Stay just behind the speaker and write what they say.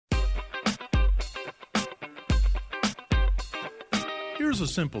Here's a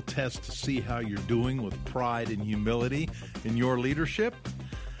simple test to see how you're doing with pride and humility in your leadership.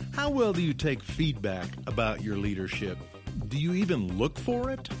 How well do you take feedback about your leadership? Do you even look for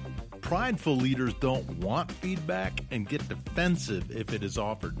it? Prideful leaders don't want feedback and get defensive if it is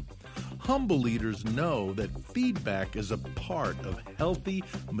offered. Humble leaders know that feedback is a part of healthy,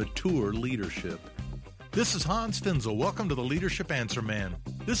 mature leadership. This is Hans Finzel. Welcome to the Leadership Answer Man.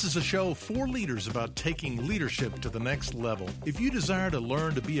 This is a show for leaders about taking leadership to the next level. If you desire to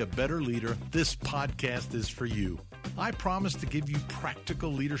learn to be a better leader, this podcast is for you. I promise to give you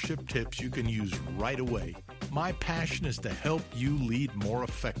practical leadership tips you can use right away. My passion is to help you lead more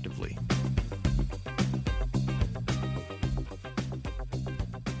effectively.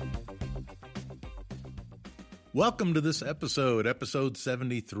 Welcome to this episode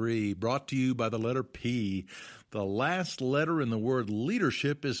 73, brought to you by the letter P. The last letter in the word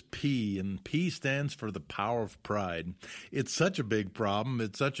leadership is P, and P stands for the power of pride. It's such a big problem.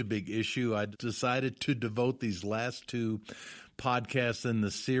 It's such a big issue. I decided to devote these last two podcasts in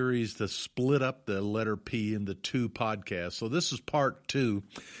the series to split up the letter P into two podcasts. So this is part two.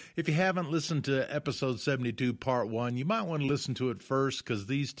 If you haven't listened to episode 72, part one, you might want to listen to it first because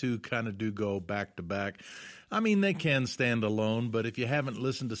these two kind of do go back to back. I mean, they can stand alone, but if you haven't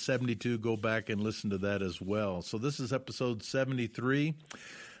listened to 72, go back and listen to that as well. So this is episode 73,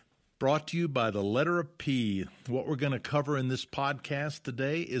 brought to you by the letter P. What we're going to cover in this podcast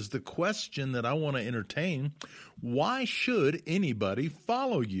today is the question that I want to entertain. Why should anybody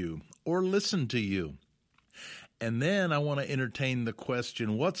follow you or listen to you? And then I want to entertain the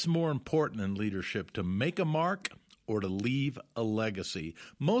question, what's more important in leadership, to make a mark or to leave a legacy?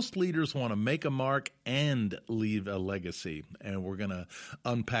 Most leaders want to make a mark and leave a legacy, and we're going to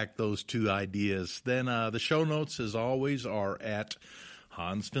unpack those two ideas. Then the show notes, as always, are at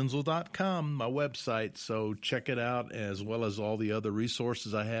hansfinzel.com, my website, so check it out, as well as all the other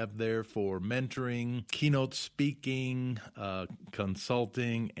resources I have there for mentoring, keynote speaking,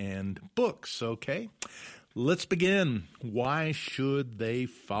 consulting, and books, okay? Let's begin. Why should they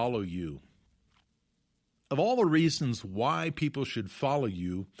follow you? Of all the reasons why people should follow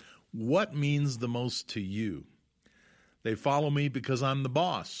you, what means the most to you? They follow me because I'm the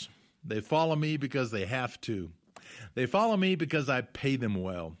boss. They follow me because they have to. They follow me because I pay them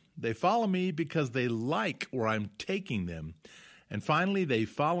well. They follow me because they like where I'm taking them. And finally, they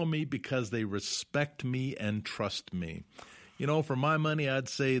follow me because they respect me and trust me. You know, for my money, I'd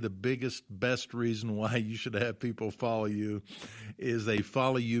say the biggest, best reason why you should have people follow you is they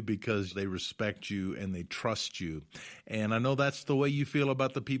follow you because they respect you and they trust you. And I know that's the way you feel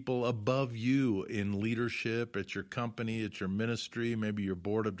about the people above you in leadership, at your company, at your ministry, maybe your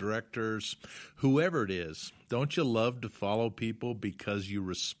board of directors, whoever it is. Don't you love to follow people because you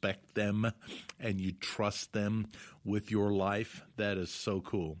respect them and you trust them with your life? That is so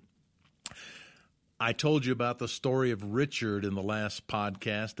cool. I told you about the story of Richard in the last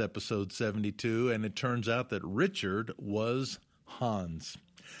podcast, episode 72, and it turns out that Richard was Hans.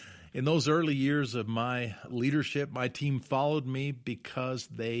 In those early years of my leadership, my team followed me because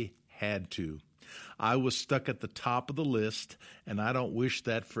they had to. I was stuck at the top of the list, and I don't wish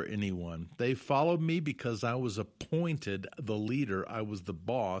that for anyone. They followed me because I was appointed the leader. I was the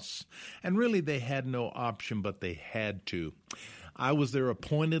boss, and really they had no option, but they had to. I was their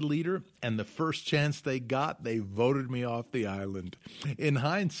appointed leader, and the first chance they got, they voted me off the island. In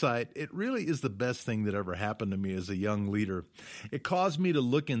hindsight, it really is the best thing that ever happened to me as a young leader. It caused me to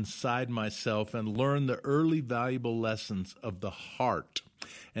look inside myself and learn the early valuable lessons of the heart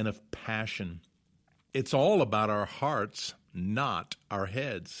and of passion. It's all about our hearts, not our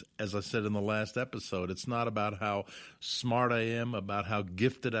heads. As I said in the last episode, it's not about how smart I am, about how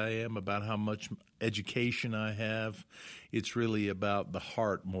gifted I am, about how much education I have. It's really about the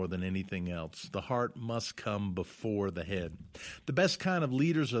heart more than anything else. The heart must come before the head. The best kind of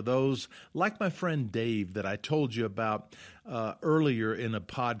leaders are those like my friend Dave that I told you about earlier in a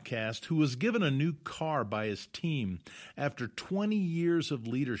podcast, who was given a new car by his team after 20 years of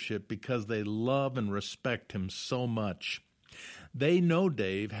leadership because they love and respect him so much. They know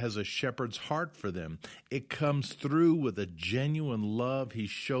Dave has a shepherd's heart for them. It comes through with a genuine love he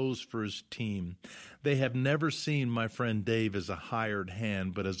shows for his team. They have never seen my friend Dave as a hired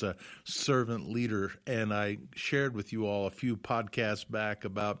hand, but as a servant leader. And I shared with you all a few podcasts back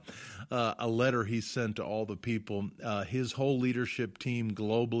about a letter he sent to all the people. His whole leadership team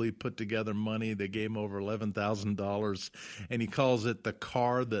globally put together money. They gave him over $11,000, and he calls it the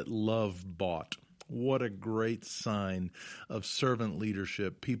car that love bought. What a great sign of servant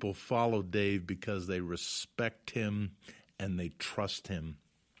leadership. People follow Dave because they respect him and they trust him.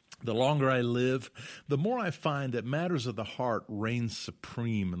 The longer I live, the more I find that matters of the heart reign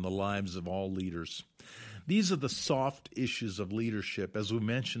supreme in the lives of all leaders. These are the soft issues of leadership, as we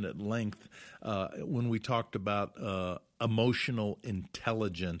mentioned at length when we talked about emotional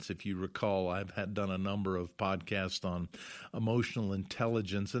intelligence. If you recall, I've done a number of podcasts on emotional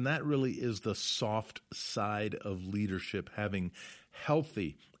intelligence, and that really is the soft side of leadership, having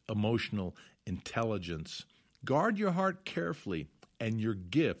healthy emotional intelligence. Guard your heart carefully, and your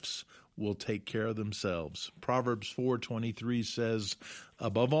gifts will take care of themselves. Proverbs 4:23 says,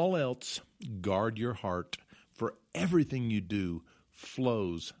 above all else, guard your heart, for everything you do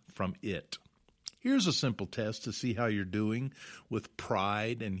flows from it. Here's a simple test to see how you're doing with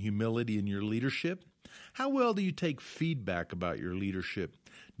pride and humility in your leadership. How well do you take feedback about your leadership?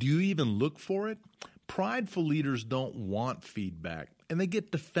 Do you even look for it? Prideful leaders don't want feedback, and they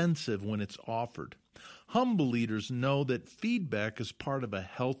get defensive when it's offered. Humble leaders know that feedback is part of a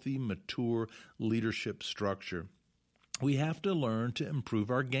healthy, mature leadership structure. We have to learn to improve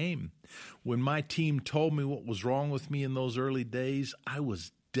our game. When my team told me what was wrong with me in those early days, I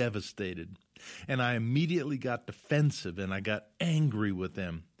was devastated. And I immediately got defensive and I got angry with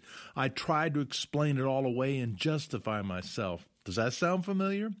them. I tried to explain it all away and justify myself. Does that sound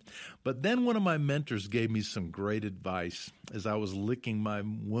familiar? But then one of my mentors gave me some great advice as I was licking my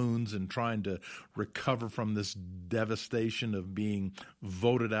wounds and trying to recover from this devastation of being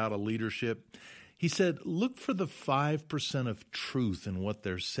voted out of leadership. He said, look for the 5% of truth in what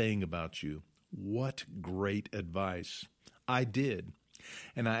they're saying about you. What great advice. I did.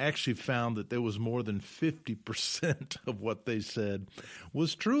 And I actually found that there was more than 50% of what they said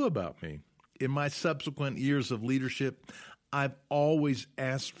was true about me. In my subsequent years of leadership, I've always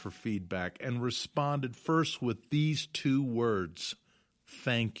asked for feedback and responded first with these two words,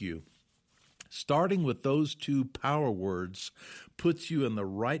 thank you. Starting with those two power words puts you in the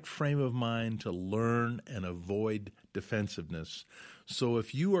right frame of mind to learn and avoid defensiveness. So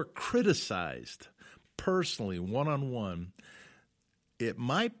if you are criticized personally, one-on-one, it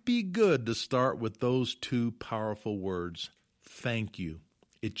might be good to start with those two powerful words, thank you.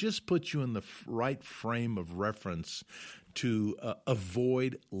 It just puts you in the right frame of reference to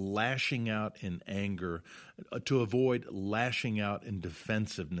avoid lashing out in anger, to avoid lashing out in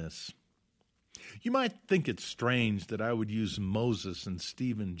defensiveness. You might think it's strange that I would use Moses and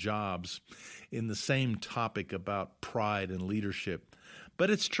Steve Jobs in the same topic about pride and leadership, but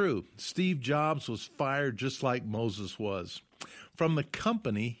it's true. Steve Jobs was fired just like Moses was. From the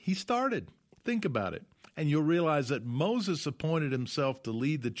company he started. Think about it. And you'll realize that Moses appointed himself to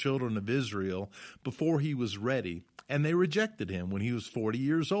lead the children of Israel before he was ready, and they rejected him when he was 40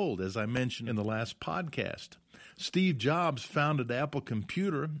 years old, as I mentioned in the last podcast. Steve Jobs founded Apple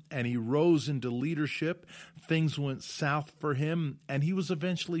Computer, and he rose into leadership. Things went south for him, and he was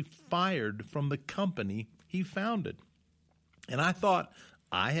eventually fired from the company he founded. And I thought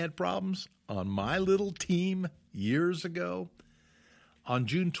I had problems on my little team years ago. On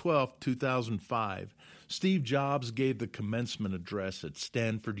June 12, 2005, Steve Jobs gave the commencement address at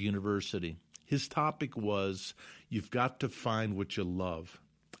Stanford University. His topic was, you've got to find what you love.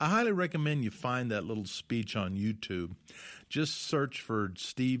 I highly recommend you find that little speech on YouTube. Just search for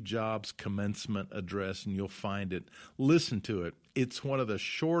Steve Jobs commencement address and you'll find it. Listen to it. It's one of the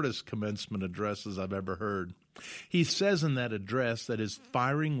shortest commencement addresses I've ever heard. He says in that address that his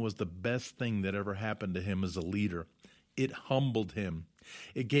firing was the best thing that ever happened to him as a leader. It humbled him.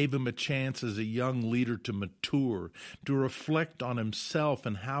 It gave him a chance as a young leader to mature, to reflect on himself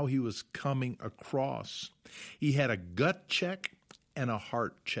and how he was coming across. He had a gut check and a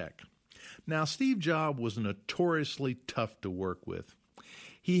heart check. Now, Steve Jobs was notoriously tough to work with.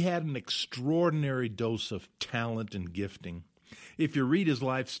 He had an extraordinary dose of talent and gifting. If you read his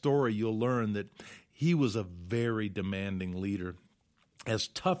life story, you'll learn that he was a very demanding leader. As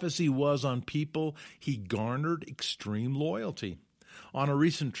tough as he was on people, he garnered extreme loyalty. On a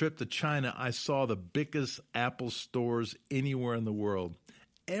recent trip to China, I saw the biggest Apple stores anywhere in the world.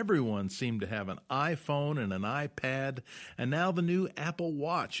 Everyone seemed to have an iPhone and an iPad, and now the new Apple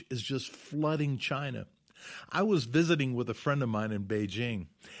Watch is just flooding China. I was visiting with a friend of mine in Beijing.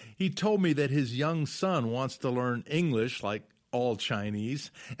 He told me that his young son wants to learn English like all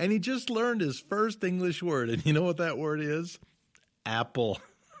Chinese, and he just learned his first English word. And you know what that word is? Apple.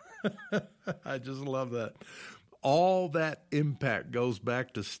 I just love that. All that impact goes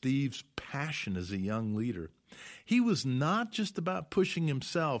back to Steve's passion as a young leader. He was not just about pushing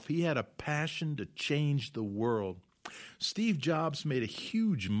himself. He had a passion to change the world. Steve Jobs made a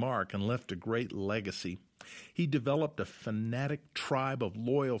huge mark and left a great legacy. He developed a fanatic tribe of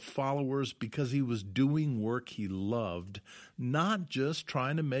loyal followers because he was doing work he loved, not just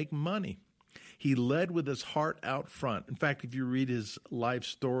trying to make money. He led with his heart out front. In fact, if you read his life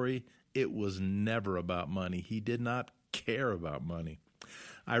story, it was never about money. He did not care about money.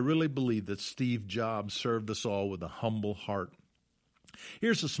 I really believe that Steve Jobs served us all with a humble heart.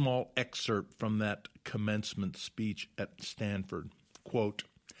 Here's a small excerpt from that commencement speech at Stanford. Quote,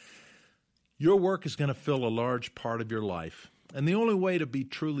 "Your work is going to fill a large part of your life, and the only way to be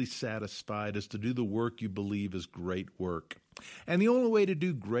truly satisfied is to do the work you believe is great work. And the only way to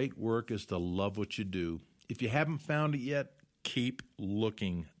do great work is to love what you do. If you haven't found it yet, keep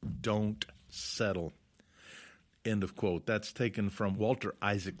looking. Don't settle." End of quote. That's taken from Walter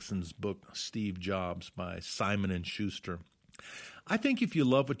Isaacson's book, Steve Jobs, by Simon & Schuster. I think if you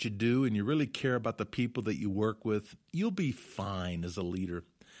love what you do and you really care about the people that you work with, you'll be fine as a leader.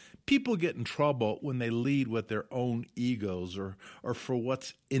 People get in trouble when they lead with their own egos or for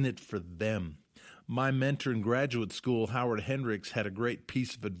what's in it for them. My mentor in graduate school, Howard Hendricks, had a great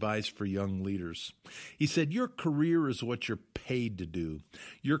piece of advice for young leaders. He said, "Your career is what you're paid to do.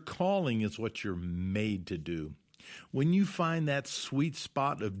 Your calling is what you're made to do. When you find that sweet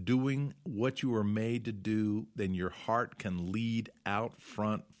spot of doing what you are made to do, then your heart can lead out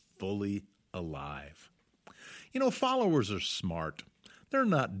front fully alive." Followers are smart. They're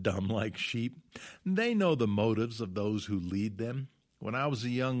not dumb like sheep. They know the motives of those who lead them. When I was a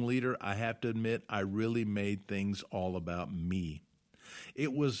young leader, I have to admit, I really made things all about me.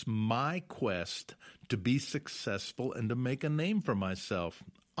 It was my quest to be successful and to make a name for myself.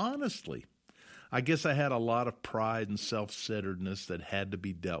 Honestly, I guess I had a lot of pride and self-centeredness that had to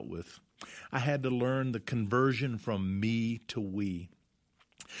be dealt with. I had to learn the conversion from me to we.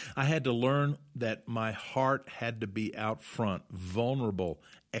 I had to learn that my heart had to be out front, vulnerable,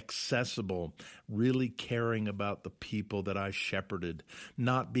 accessible, really caring about the people that I shepherded,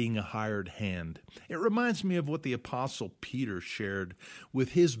 not being a hired hand. It reminds me of what the Apostle Peter shared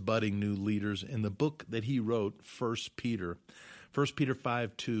with his budding new leaders in the book that he wrote, 1 Peter. 1 Peter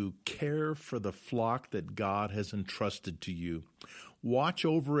 5:2, "Care for the flock that God has entrusted to you. Watch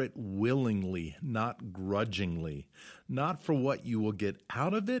over it willingly, not grudgingly, not for what you will get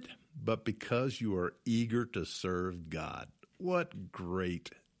out of it, but because you are eager to serve God." What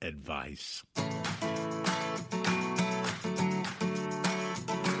great advice.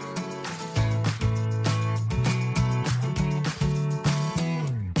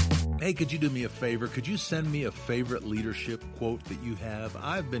 Hey, could you do me a favor? Could you send me a favorite leadership quote that you have?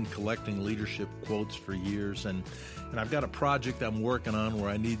 I've been collecting leadership quotes for years, and I've got a project I'm working on where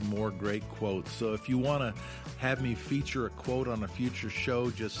I need more great quotes. So if you want to have me feature a quote on a future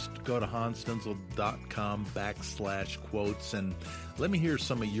show, just go to HansStenzel.com/quotes and let me hear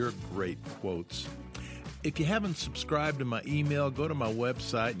some of your great quotes. If you haven't subscribed to my email, go to my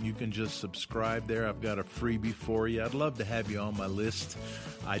website and you can just subscribe there. I've got a freebie for you. I'd love to have you on my list.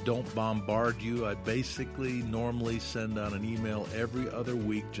 I don't bombard you. I basically normally send out an email every other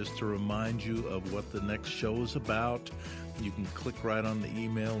week just to remind you of what the next show is about. You can click right on the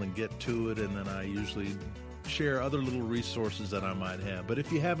email and get to it, and then I usually share other little resources that I might have. But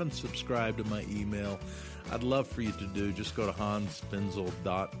if you haven't subscribed to my email, I'd love for you to do. Just go to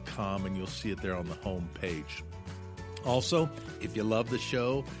HansStenzel.com and you'll see it there on the home page. Also, if you love the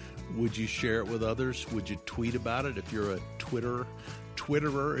show, would you share it with others? Would you tweet about it? If you're a Twitterer,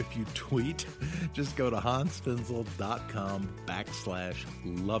 if you tweet, just go to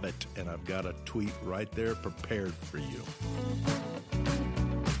HansStenzel.com/love it. And I've got a tweet right there prepared for you.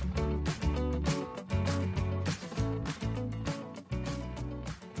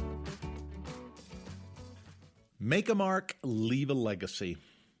 Make a mark, leave a legacy.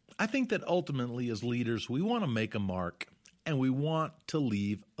 I think that ultimately as leaders, we want to make a mark and we want to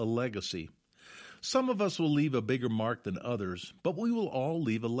leave a legacy. Some of us will leave a bigger mark than others, but we will all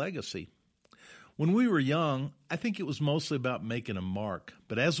leave a legacy. When we were young, I think it was mostly about making a mark.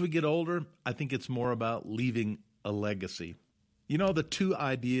 But as we get older, I think it's more about leaving a legacy. The two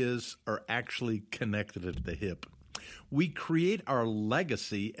ideas are actually connected at the hip. We create our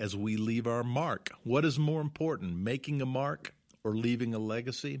legacy as we leave our mark. What is more important, making a mark or leaving a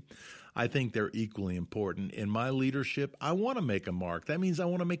legacy? I think they're equally important. In my leadership, I want to make a mark. That means I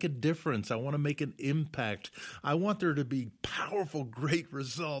want to make a difference. I want to make an impact. I want there to be powerful, great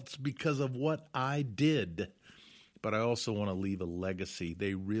results because of what I did. But I also want to leave a legacy.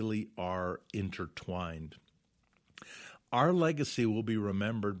 They really are intertwined. Our legacy will be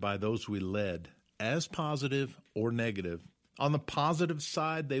remembered by those we led, as positive or negative. On the positive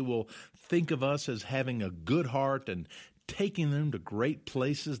side, they will think of us as having a good heart and taking them to great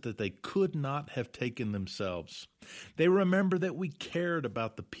places that they could not have taken themselves. They remember that we cared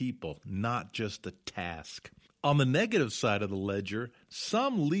about the people, not just the task. On the negative side of the ledger,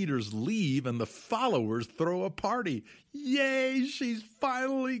 some leaders leave and the followers throw a party. Yay, she's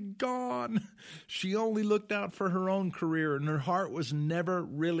finally gone. She only looked out for her own career and her heart was never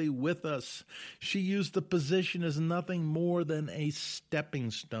really with us. She used the position as nothing more than a stepping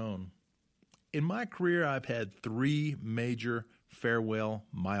stone. In my career, I've had 3 major farewell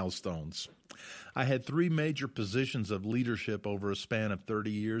milestones. I had 3 major positions of leadership over a span of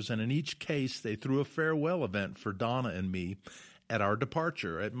 30 years, and in each case, they threw a farewell event for Donna and me at my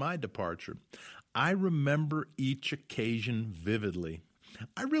departure. I remember each occasion vividly.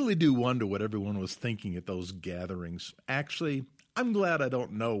 I really do wonder what everyone was thinking at those gatherings. Actually, I'm glad I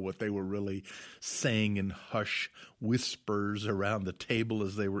don't know what they were really saying in hush whispers around the table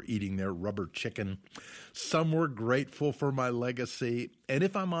as they were eating their rubber chicken. Some were grateful for my legacy, and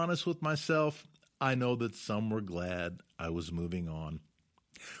if I'm honest with myself, I know that some were glad I was moving on.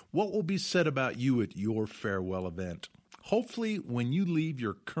 What will be said about you at your farewell event? Hopefully, when you leave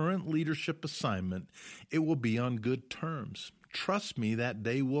your current leadership assignment, it will be on good terms. Trust me, that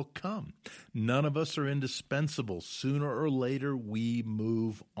day will come. None of us are indispensable. Sooner or later, we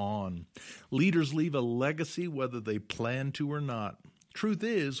move on. Leaders leave a legacy whether they plan to or not. Truth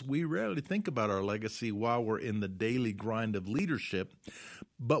is, we rarely think about our legacy while we're in the daily grind of leadership.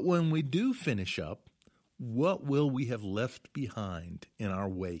 But when we do finish up, what will we have left behind in our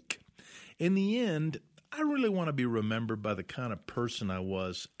wake? In the end, I really want to be remembered by the kind of person I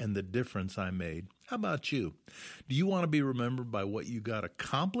was and the difference I made. How about you? Do you want to be remembered by what you got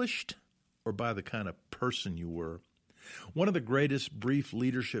accomplished or by the kind of person you were? One of the greatest brief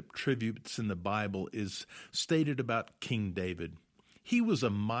leadership tributes in the Bible is stated about King David. He was a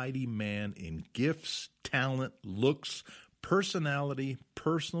mighty man in gifts, talent, looks, personality,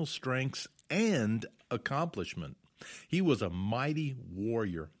 personal strengths, and accomplishment. He was a mighty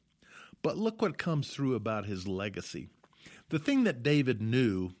warrior. But look what comes through about his legacy. The thing that David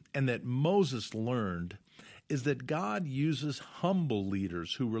knew and that Moses learned is that God uses humble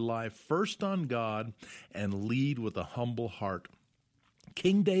leaders who rely first on God and lead with a humble heart.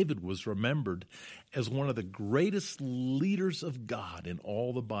 King David was remembered as one of the greatest leaders of God in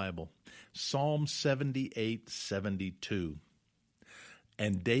all the Bible. Psalm 78:72.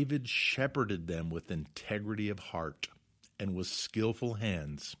 And David shepherded them with integrity of heart, and with skillful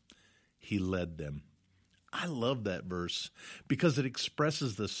hands he led them. I love that verse because it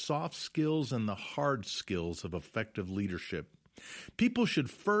expresses the soft skills and the hard skills of effective leadership. People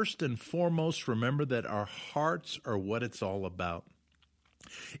should first and foremost remember that our hearts are what it's all about.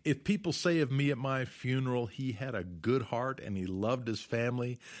 If people say of me at my funeral, he had a good heart and he loved his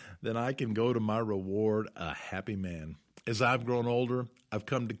family, then I can go to my reward a happy man. As I've grown older, I've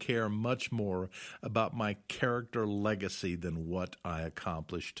come to care much more about my character legacy than what I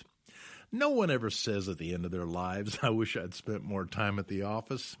accomplished. No one ever says at the end of their lives, I wish I'd spent more time at the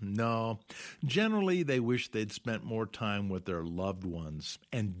office. No, generally they wish they'd spent more time with their loved ones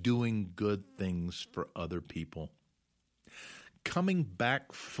and doing good things for other people. Coming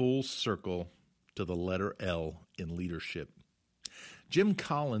back full circle to the letter L in leadership. Jim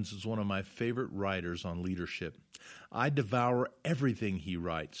Collins is one of my favorite writers on leadership. I devour everything he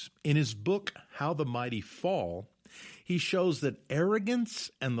writes. In his book, How the Mighty Fall, he shows that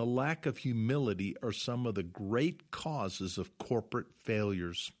arrogance and the lack of humility are some of the great causes of corporate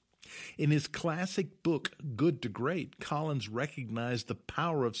failures. In his classic book, Good to Great, Collins recognized the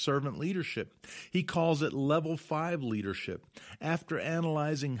power of servant leadership. He calls it level 5 leadership. After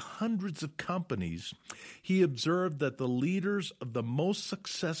analyzing hundreds of companies, he observed that the leaders of the most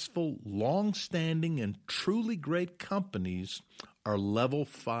successful, long-standing, and truly great companies are level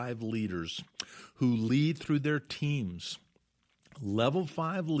 5 leaders who lead through their teams. Level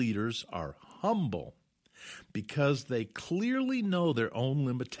 5 leaders are humble because they clearly know their own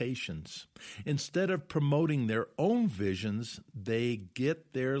limitations. Instead of promoting their own visions, they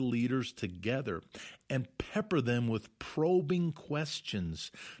get their leaders together and pepper them with probing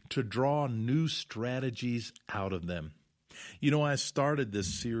questions to draw new strategies out of them. You know, I started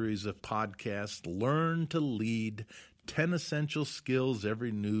this series of podcasts, Learn to Lead, 10 Essential Skills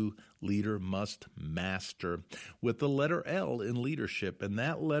Every New Leader Must Master, with the letter L in leadership. And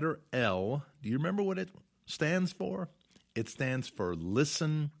that letter L, do you remember what it stands for? It stands for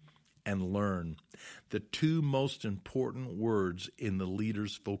listen and learn, the two most important words in the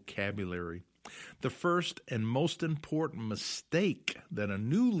leader's vocabulary. The first and most important mistake that a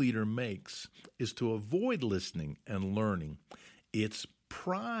new leader makes is to avoid listening and learning. It's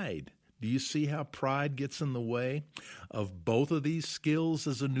pride. Do you see how pride gets in the way of both of these skills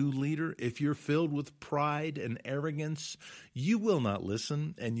as a new leader? If you're filled with pride and arrogance, you will not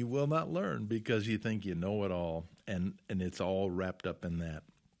listen and you will not learn because you think you know it all, and it's all wrapped up in that.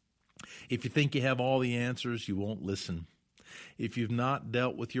 If you think you have all the answers, you won't listen. If you've not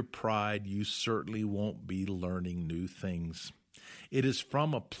dealt with your pride, you certainly won't be learning new things. It is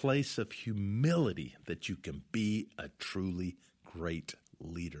from a place of humility that you can be a truly great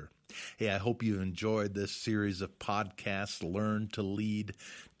leader. Hey, I hope you've enjoyed this series of podcasts, Learn to Lead,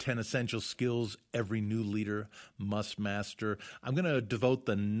 10 Essential Skills Every New Leader Must Master. I'm going to devote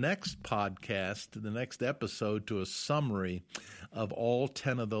the next podcast, the next episode, to a summary of all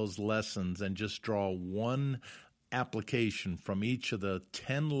 10 of those lessons and just draw one application from each of the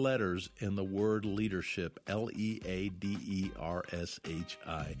 10 letters in the word leadership, Leadership.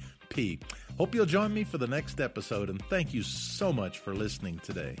 Hope you'll join me for the next episode, and thank you so much for listening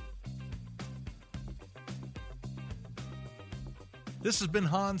today. This has been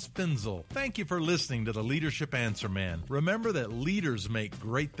Hans Finzel. Thank you for listening to the Leadership Answer Man. Remember that leaders make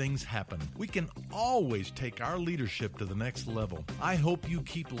great things happen. We can always take our leadership to the next level. I hope you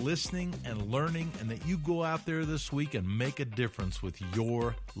keep listening and learning, and that you go out there this week and make a difference with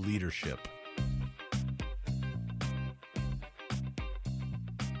your leadership.